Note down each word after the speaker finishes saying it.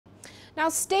Now,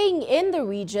 staying in the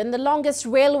region, the longest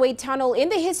railway tunnel in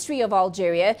the history of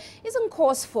Algeria is on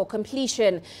course for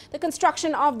completion. The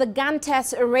construction of the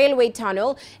Gantas railway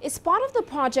tunnel is part of the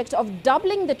project of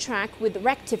doubling the track with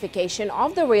rectification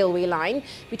of the railway line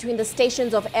between the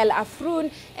stations of Affroun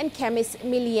and Khémis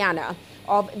Miliana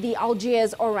of the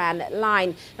Algiers-Oran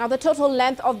line. Now, the total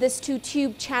length of this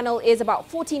two-tube channel is about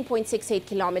 14.68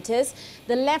 kilometers.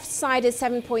 The left side is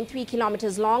 7.3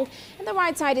 kilometers long and the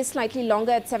right side is slightly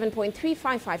longer at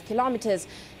 7.355 kilometers.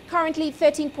 Currently,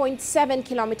 13.7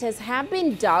 kilometers have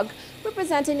been dug,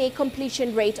 representing a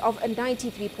completion rate of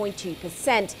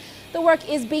 93.2%. The work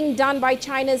is being done by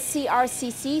China's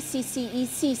CRCC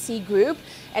CCECC Group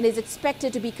and is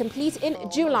expected to be complete in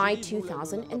July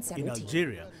 2017. In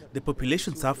Algeria, the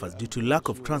population suffers due to lack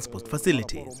of transport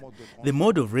facilities. The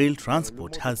mode of rail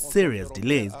transport has serious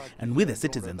delays, and we the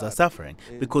citizens are suffering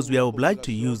because we are obliged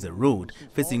to use the road,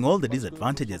 facing all the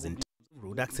disadvantages in terms of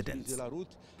road accidents.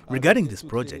 Regarding this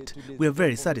project, we are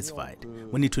very satisfied.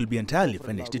 When it will be entirely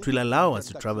finished, it will allow us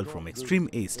to travel from extreme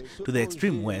east to the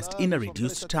extreme west in a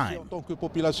reduced time.